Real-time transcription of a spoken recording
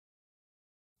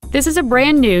This is a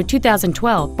brand new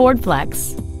 2012 Ford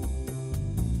Flex.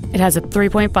 It has a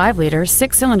 3.5-liter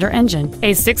six-cylinder engine,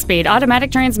 a 6-speed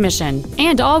automatic transmission,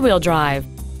 and all-wheel drive.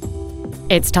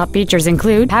 Its top features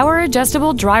include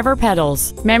power-adjustable driver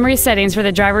pedals, memory settings for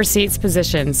the driver's seat's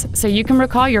positions, so you can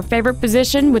recall your favorite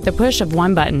position with the push of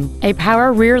one button, a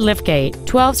power rear liftgate,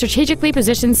 12 strategically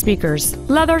positioned speakers,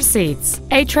 leather seats,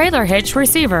 a trailer hitch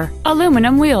receiver,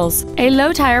 aluminum wheels, a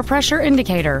low tire pressure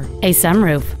indicator, a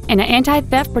sunroof, and an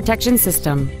anti-theft protection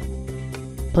system.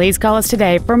 Please call us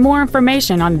today for more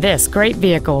information on this great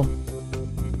vehicle.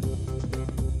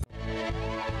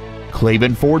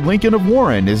 Klaben Ford Lincoln of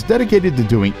Warren is dedicated to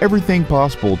doing everything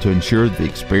possible to ensure the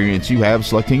experience you have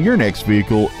selecting your next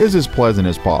vehicle is as pleasant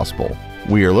as possible.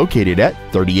 We are located at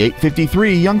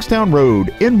 3853 Youngstown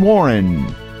Road in Warren.